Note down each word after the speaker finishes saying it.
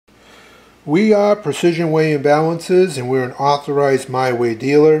We are Precision Weigh and Balances, and we're an authorized MyWeigh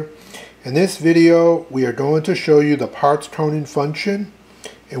dealer. In this video, we are going to show you the parts counting function,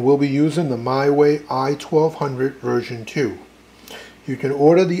 and we'll be using the MyWeigh i1200 version 2. You can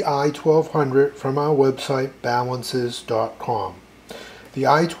order the i1200 from our website, balances.com. The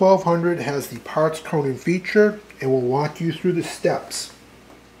i1200 has the parts counting feature, and we'll walk you through the steps.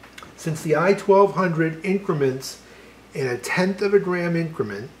 Since the i1200 increments in a tenth of a gram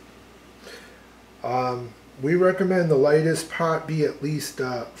increment, we recommend the lightest part be at least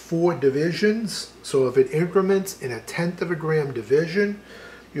 4 divisions. So if it increments in a tenth of a gram division,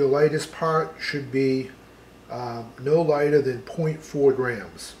 your lightest part should be no lighter than 0.4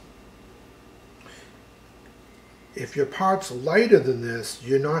 grams. If your part's lighter than this,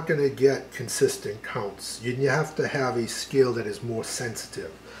 you're not going to get consistent counts. You have to have a scale that is more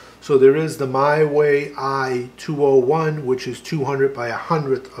sensitive. So there is the MyWeigh i201, which is 200 by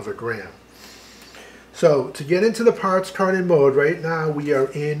 100th of a gram. So to get into the parts counting mode, right now we are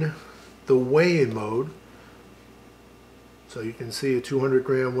in the weighing mode. So you can see a 200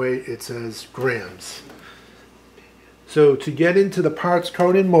 gram weight, it says grams. So to get into the parts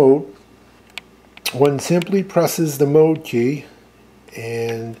counting mode, one simply presses the mode key,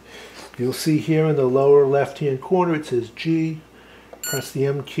 and you'll see here in the lower left hand corner it says G. Press the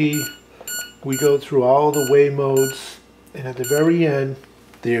M key. We go through all the weigh modes, and at the very end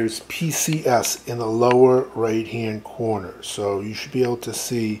there's PCS in the lower right hand corner. So you should be able to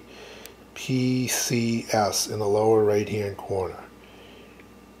see PCS in the lower right hand corner.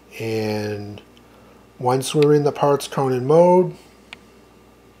 And once we're in the parts counting mode,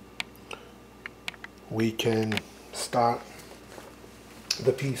 we can start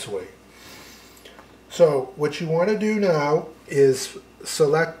the piece weight. So what you want to do now is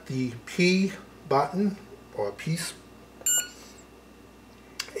select the P button or piece,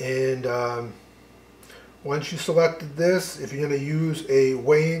 and once you selected this, if you're going to use a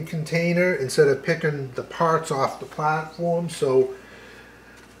weighing container instead of picking the parts off the platform, so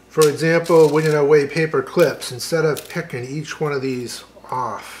for example we're going to weigh paper clips, instead of picking each one of these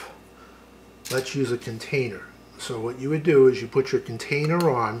off, let's use a container. So what you would do is you put your container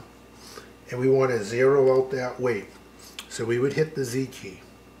on, and we want to zero out that weight. So we would hit the Z key.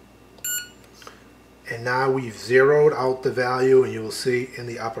 And now we've zeroed out the value, and you will see in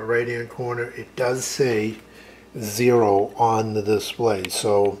the upper right hand corner it does say 0 on the display.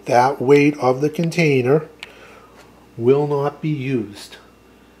 So that weight of the container will not be used.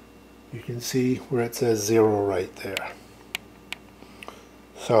 You can see where it says 0 right there.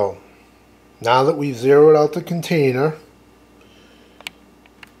 So now that we've zeroed out the container,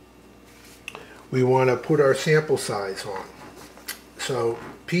 we want to put our sample size on. So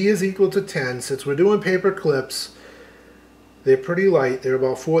P is equal to 10. Since we're doing paper clips, they're pretty light. They're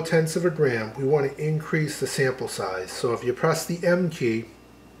about 0.4 of a gram. We want to increase the sample size. So if you press the M key,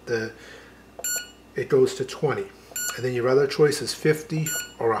 it goes to 20. And then your other choice is 50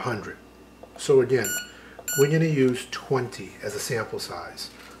 or 100. So again, we're going to use 20 as a sample size.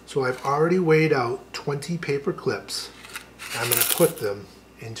 So I've already weighed out 20 paper clips. I'm going to put them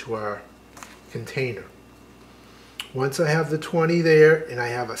into our container. Once I have the 20 there and I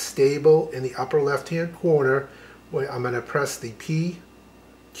have a stable in the upper left hand corner, I'm going to press the P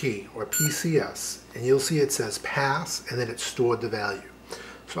key or PCS, and you'll see it says pass, and then it stored the value.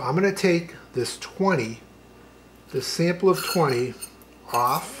 So I'm going to take this 20, this sample of 20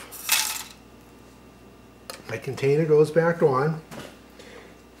 off. My container goes back on,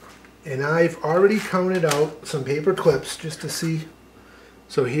 and I've already counted out some paper clips just to see.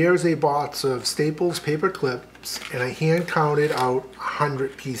 So here's a box of Staples paper clips, and I hand counted out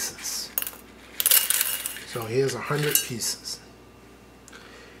 100 pieces. So here's 100 pieces.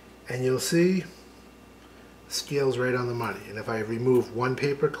 And you'll see the scale's right on the money. And if I remove one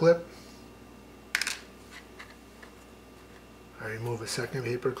paper clip, I remove a second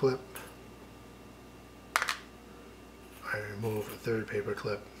paper clip, I remove a third paper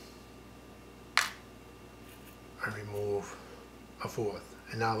clip, I remove a fourth.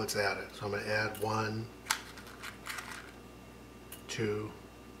 And now let's add it. So I'm going to add 1, 2,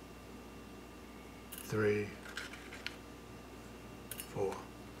 3, 4.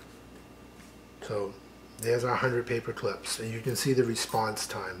 So there's our 100 paper clips, and you can see the response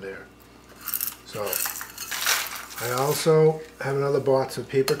time there. So I also have another box of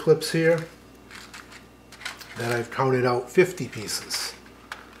paper clips here that I've counted out 50 pieces,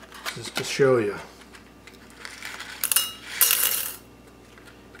 just to show you.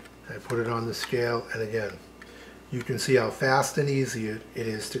 I put it on the scale, and again, you can see how fast and easy it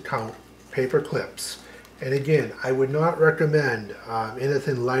is to count paper clips. And again, I would not recommend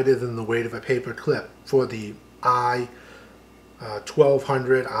anything lighter than the weight of a paper clip for the i1200,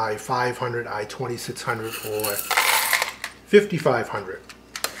 i500, i2600, or 5500.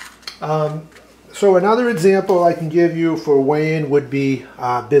 So another example I can give you for weighing would be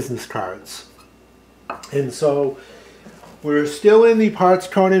business cards. And so we're still in the parts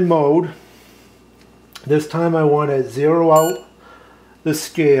counting mode. This time I want to zero out the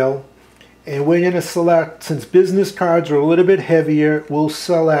scale, and we're going to select, since business cards are a little bit heavier, we'll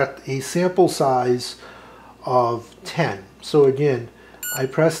select a sample size of 10. So again, I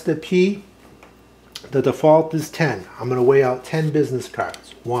press the P, the default is 10. I'm going to weigh out 10 business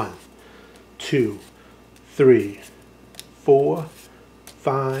cards. 1, 2, 3, 4,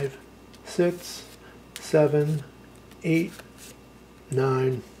 5, 6, 7, 8,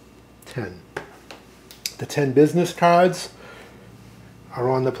 9, 10. The 10 business cards are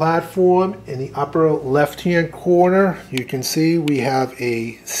on the platform. In the upper left hand corner you can see we have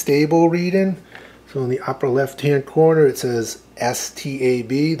a stable reading. So in the upper left hand corner it says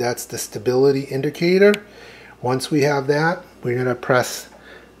STAB, that's the stability indicator. Once we have that, we're going to press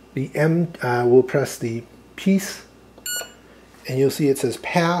the we'll press the piece, and you'll see it says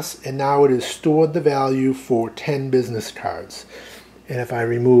pass, and now it has stored the value for 10 business cards. And if I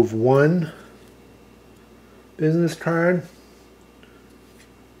remove one business card,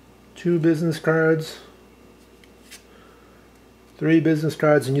 2 business cards, 3 business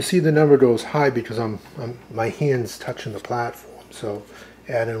cards, and you see the number goes high because my hand's touching the platform, so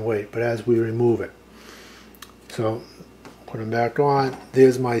add in weight. But as we remove it, so put them back on,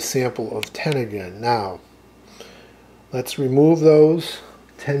 there's my sample of 10 again. Now let's remove those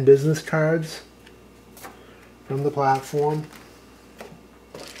 10 business cards from the platform,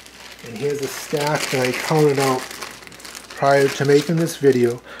 and here's a stack that I counted out prior to making this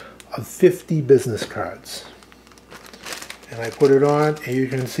video of 50 business cards. And I put it on, and you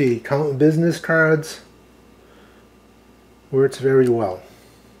can see counting business cards works very well.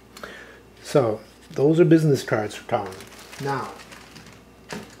 So those are business cards for counting. Now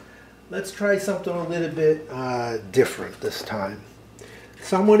let's try something a little bit different this time.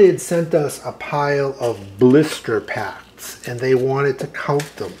 Someone had sent us a pile of blister packs and they wanted to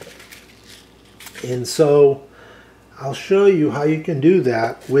count them. And so I'll show you how you can do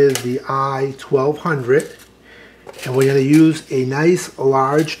that with the i1200. And we're going to use a nice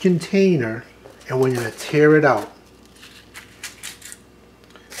large container and we're going to tear it out.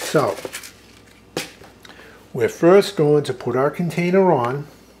 So we're first going to put our container on,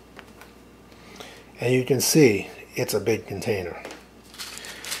 and you can see it's a big container.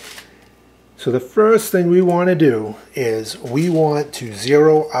 So the first thing we want to do is we want to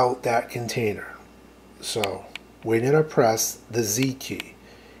zero out that container. So we're going to press the Z key,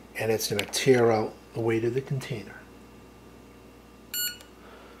 and it's going to tear out the weight of the container.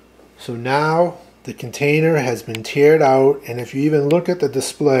 So now the container has been teared out, and if you even look at the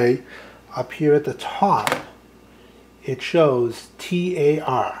display up here at the top, it shows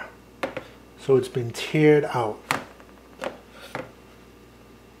TAR. So it's been teared out.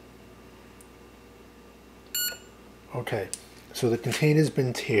 Okay, so the container's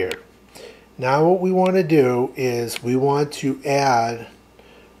been teared. Now what we want to do is we want to add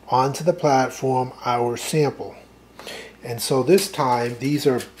onto the platform our sample. And so this time these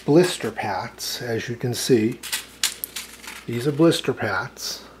are blister packs, as you can see. These are blister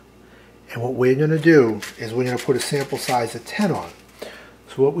packs. And what we're going to do is we're going to put a sample size of 10 on.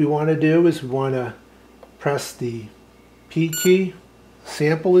 So what we want to do is we want to press the P key.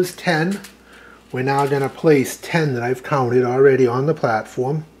 Sample is 10. We're now going to place 10 that I've counted already on the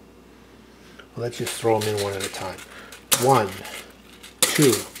platform. Well, let's just throw them in one at a time. 1,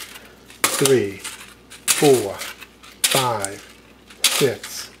 2, 3, 4, 5,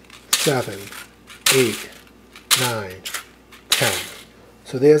 6, 7, 8, 9, 10.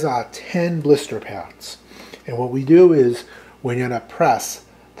 So there's our 10 blister packs. And what we do is we're going to press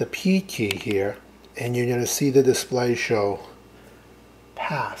the P key here, and you're going to see the display show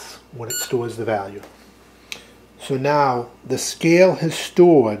pass when it stores the value. So now the scale has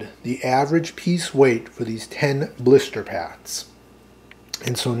stored the average piece weight for these 10 blister packs.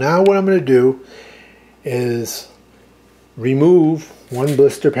 And so now what I'm going to do is remove one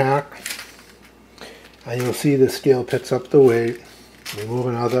blister pack, and you'll see the scale picks up the weight. Remove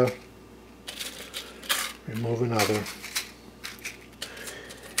another, remove another,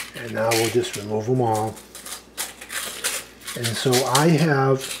 and now we'll just remove them all. And so I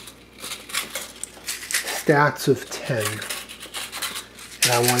have stacks of 10,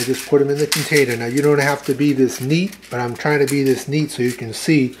 and I want to just put them in the container. Now you don't have to be this neat, but I'm trying to be this neat so you can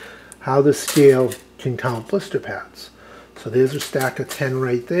see how the scale can count blister pads. So there's a stack of 10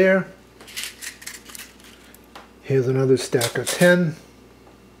 right there. Here's another stack of 10.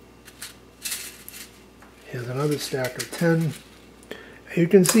 Here's another stack of 10. And you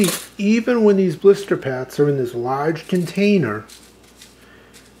can see, even when these blister pads are in this large container,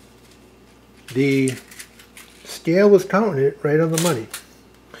 the scale was counting it right on the money.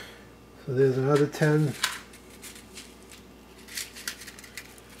 So there's another 10.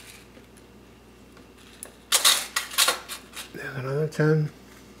 There's another 10.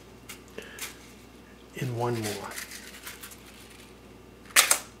 And one more.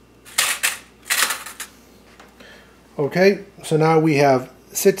 Okay, so now we have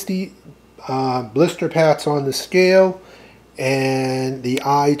 60 blister pads on the scale, and the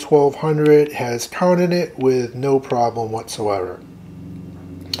i1200 has counted it with no problem whatsoever.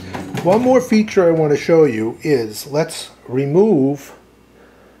 One more feature I want to show you is, let's remove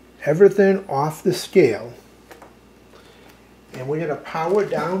everything off the scale, and we're going to power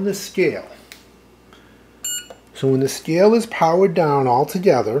down the scale. So when the scale is powered down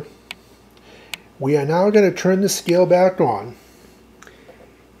altogether, we are now going to turn the scale back on.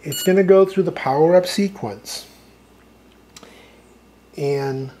 It's going to go through the power up sequence,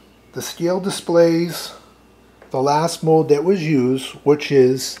 and the scale displays the last mode that was used, which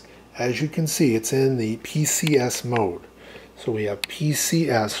is, as you can see, it's in the PCS mode. So we have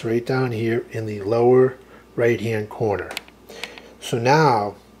PCS right down here in the lower right hand corner. So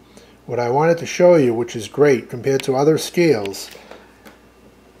now what I wanted to show you, which is great compared to other scales,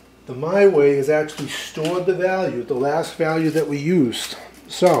 the MyWeigh has actually stored the value, the last value that we used.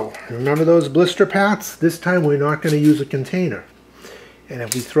 So remember those blister pads? This time we're not going to use a container. And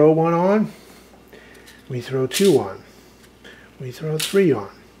if we throw one on, we throw 2 on, we throw 3 on,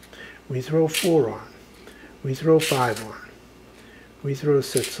 we throw 4 on, we throw 5 on, we throw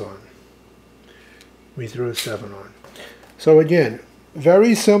 6 on, we throw 7 on. So again,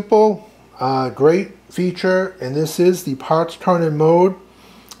 very simple, great feature, and this is the parts turning mode.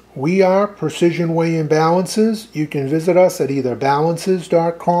 We are Precision Weigh and Balances. You can visit us at either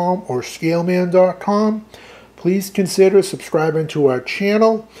balances.com or scaleman.com. Please consider subscribing to our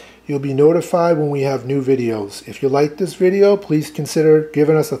channel. You'll be notified when we have new videos. If you like this video, please consider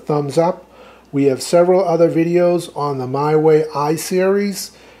giving us a thumbs up. We have several other videos on the MyWeigh I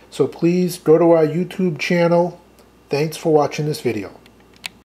series, so please go to our YouTube channel. Thanks for watching this video.